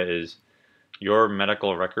healthcare data is your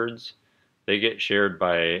medical records. They get shared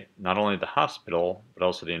by not only the hospital, but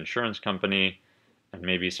also the insurance company and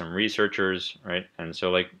maybe some researchers, right? And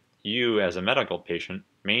so like you as a medical patient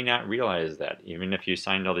may not realize that, even if you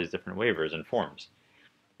signed all these different waivers and forms.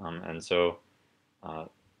 And so uh,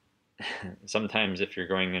 sometimes if you're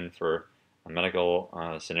going in for a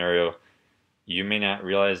medical scenario, you may not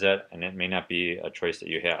realize that, and it may not be a choice that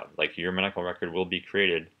you have. Like your medical record will be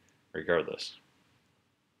created regardless.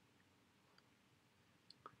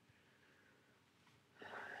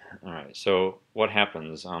 All right, so what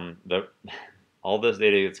happens? All this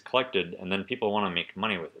data gets collected, and then people want to make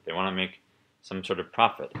money with it. They want to make some sort of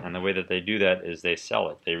profit, and the way that they do that is they sell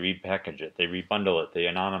it, they repackage it, they rebundle it, they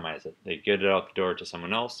anonymize it, they get it out the door to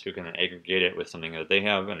someone else who can then aggregate it with something that they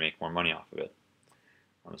have and make more money off of it.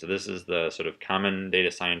 So this is the sort of common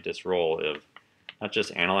data scientist role of not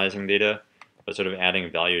just analyzing data, but sort of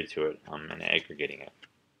adding value to it and aggregating it.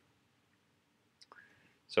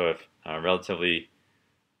 So if a relatively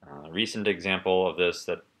recent example of this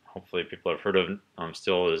that hopefully people have heard of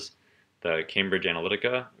still is the Cambridge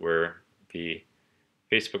Analytica, where the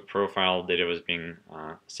Facebook profile data was being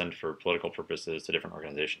sent for political purposes to different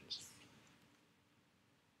organizations.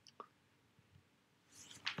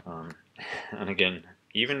 And again,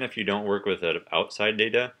 even if you don't work with outside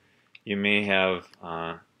data, you may have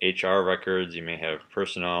HR records, you may have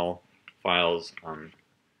personnel files,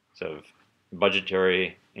 sort of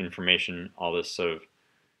budgetary information, all this sort of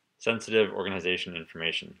sensitive organization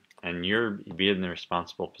information. And you're in the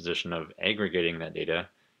responsible position of aggregating that data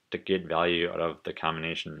to get value out of the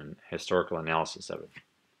combination and historical analysis of it.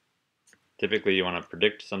 Typically, you want to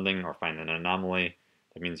predict something or find an anomaly.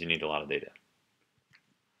 That means you need a lot of data.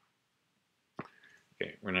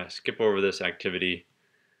 Okay, we're going to skip over this activity,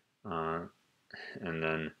 and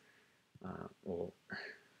then we'll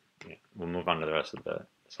move on to the rest of the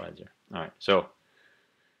slides here. All right, so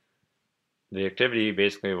the activity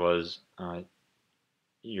basically was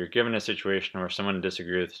you're given a situation where someone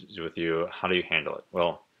disagrees with you. How do you handle it?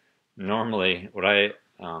 Well, normally what I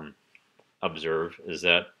observe is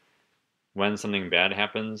that when something bad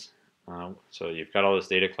happens, so you've got all this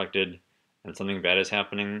data collected and something bad is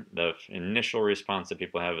happening, the initial response that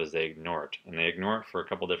people have is they ignore it. And they ignore it for a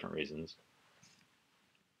couple different reasons.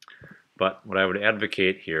 But what I would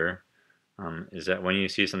advocate here is that when you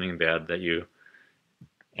see something bad, that you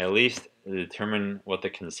at least determine what the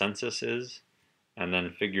consensus is and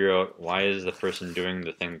then figure out why is the person doing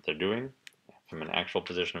the thing that they're doing from an actual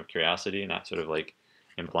position of curiosity, not sort of like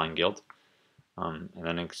implying guilt, and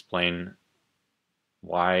then explain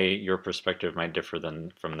why your perspective might differ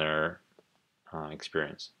from their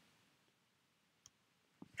experience.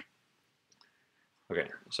 Okay,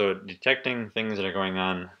 so detecting things that are going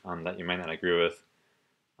on that you might not agree with,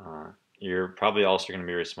 you're probably also going to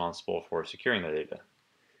be responsible for securing the data.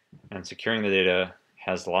 And securing the data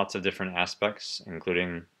has lots of different aspects,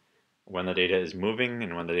 including when the data is moving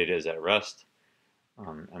and when the data is at rest,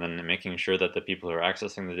 and then making sure that the people who are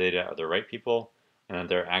accessing the data are the right people, and that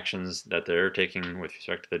their actions that they're taking with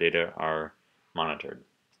respect to the data are monitored.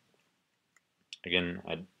 Again,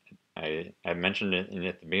 I mentioned it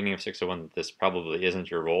at the beginning of 601 that this probably isn't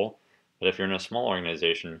your role, but if you're in a small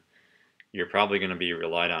organization, you're probably going to be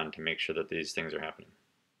relied on to make sure that these things are happening.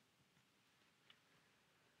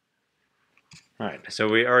 All right, so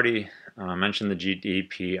we already mentioned the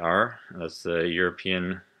GDPR. That's the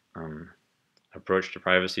European approach to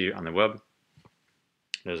privacy on the web.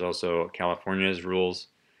 There's also California's rules,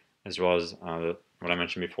 as well as what I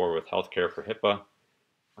mentioned before with healthcare for HIPAA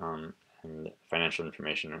and financial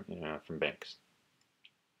information from banks.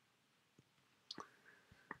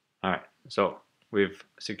 All right, so we've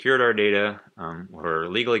secured our data. We're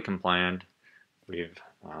legally compliant. We've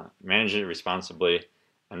managed it responsibly.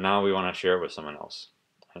 And now we want to share it with someone else.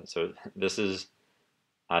 And so this is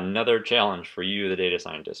another challenge for you, the data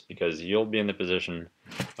scientist, because you'll be in the position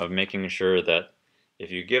of making sure that if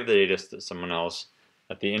you give the data to someone else,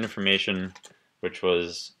 that the information which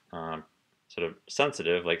was sort of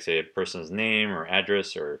sensitive, like say a person's name or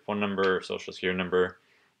address or phone number or social security number,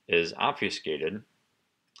 is obfuscated.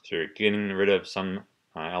 So you're getting rid of some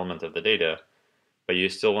element of the data, but you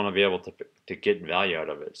still want to be able to get value out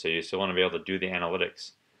of it. So you still want to be able to do the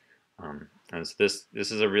analytics. And so this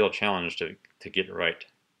is a real challenge to get right.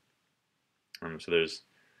 So there's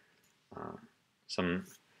some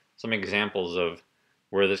examples of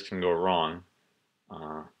where this can go wrong.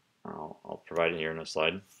 I'll provide it here in a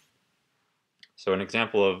slide. So an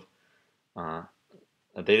example of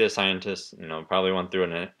a data scientist, probably went through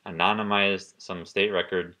and anonymized some state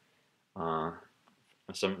record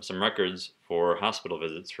some records for hospital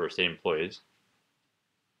visits for state employees,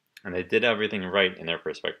 and they did everything right in their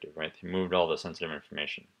perspective, right? They moved all the sensitive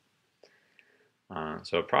information.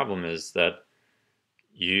 So a problem is that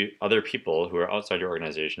other people who are outside your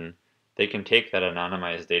organization, they can take that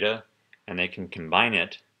anonymized data and they can combine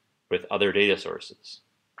it with other data sources.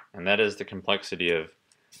 And that is the complexity of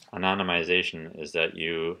anonymization, is that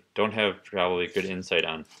you don't have probably good insight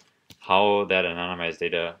on how that anonymized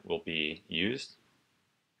data will be used.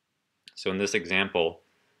 So in this example,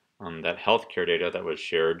 that healthcare data that was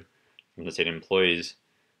shared from the state employees,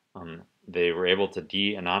 they were able to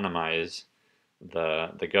de-anonymize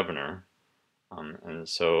the governor. And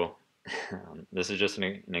so this is just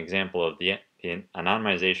an example of the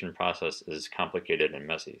anonymization process is complicated and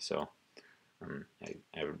messy. So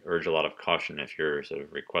I would urge a lot of caution if you're sort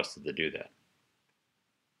of requested to do that.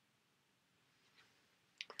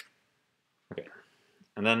 Okay,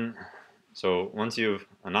 and then so once you've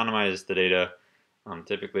anonymized the data,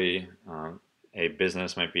 typically a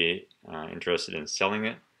business might be interested in selling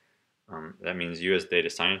it. That means you as data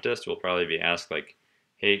scientist will probably be asked like,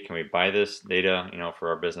 hey, can we buy this data, for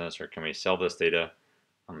our business, or can we sell this data?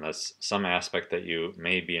 That's some aspect that you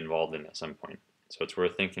may be involved in at some point. So it's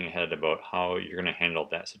worth thinking ahead about how you're going to handle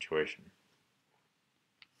that situation.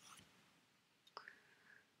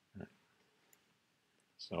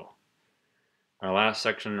 So our last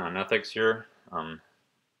section on ethics here,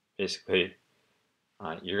 basically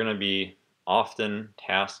you're going to be often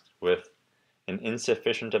tasked with an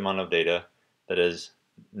insufficient amount of data that is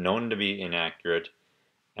known to be inaccurate,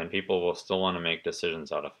 and people will still want to make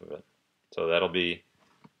decisions out of it. So that'll be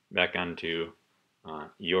back onto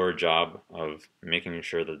your job of making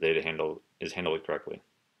sure the data is handled correctly.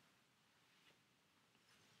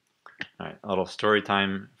 All right, a little story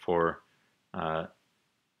time for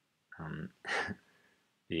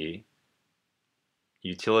the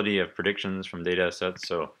utility of predictions from data sets.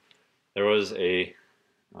 So there was a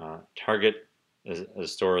Target is a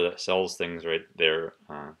store that sells things right there,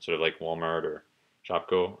 sort of like Walmart or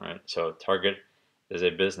Shopko, right? So Target is a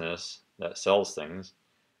business that sells things,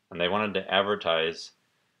 and they wanted to advertise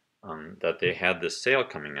that they had this sale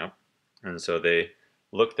coming up, and so they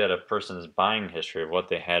looked at a person's buying history of what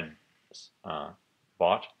they had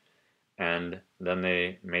bought, and then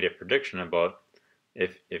they made a prediction about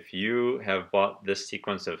if you have bought this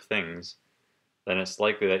sequence of things, then it's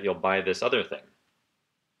likely that you'll buy this other thing.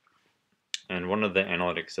 And one of the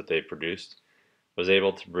analytics that they produced was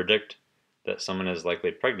able to predict that someone is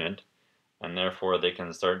likely pregnant, and therefore they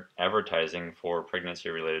can start advertising for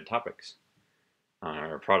pregnancy-related topics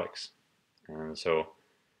or products. And so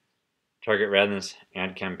Target ran this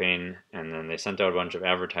ad campaign, and then they sent out a bunch of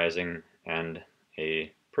advertising, and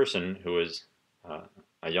a person who was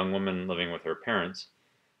a young woman living with her parents,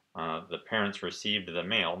 the parents received the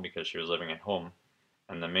mail because she was living at home,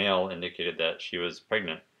 and the mail indicated that she was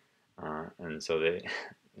pregnant. And so they,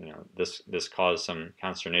 this caused some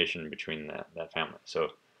consternation between that family. So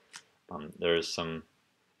there's some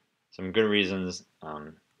good reasons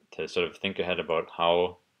to sort of think ahead about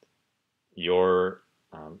how your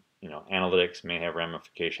analytics may have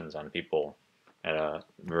ramifications on people at a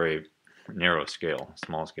very narrow scale,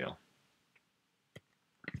 small scale.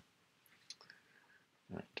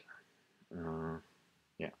 Right.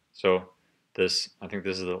 Yeah. So I think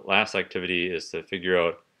this is the last activity, is to figure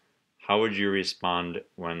out how would you respond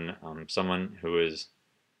when someone who is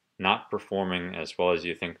not performing as well as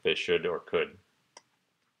you think they should or could.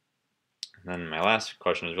 And then my last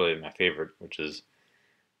question is really my favorite, which is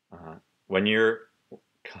when you're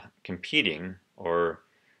competing or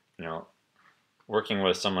working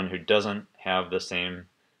with someone who doesn't have the same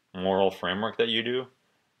moral framework that you do,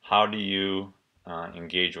 how do you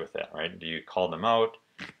engage with that, right? Do you call them out?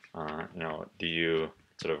 Do you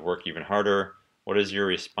sort of work even harder? What is your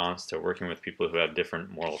response to working with people who have different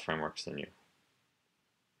moral frameworks than you?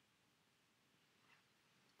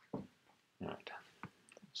 All right.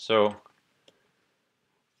 So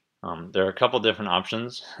there are a couple different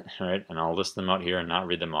options, right? And I'll list them out here and not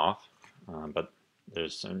read them off. But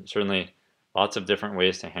there's certainly lots of different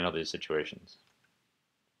ways to handle these situations.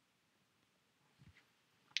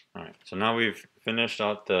 All right. So now we've finished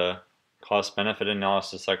out the cost-benefit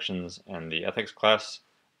analysis sections and the ethics class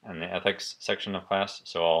and the ethics section of class.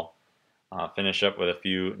 So I'll finish up with a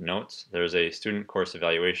few notes. There's a student course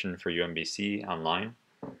evaluation for UMBC online.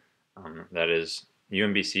 That is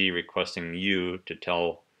UMBC requesting you to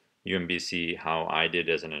tell UMBC how I did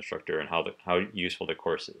as an instructor and how useful the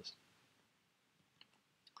course is.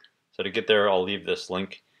 So to get there, I'll leave this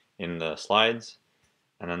link in the slides.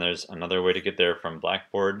 And then there's another way to get there from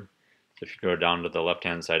Blackboard. So if you go down to the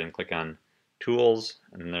left-hand side and click on Tools,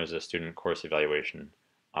 and then there's a Student Course Evaluation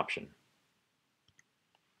option.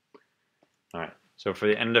 All right, so for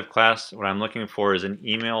the end of class, what I'm looking for is an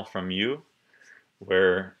email from you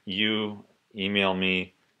where you email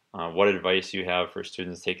me what advice you have for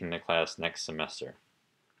students taking the class next semester.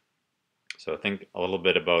 So think a little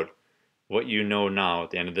bit about what you know now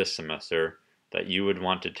at the end of this semester that you would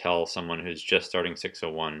want to tell someone who's just starting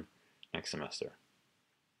 601 next semester.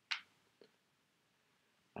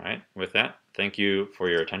 All right, with that, thank you for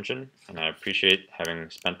your attention, and I appreciate having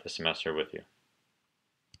spent the semester with you.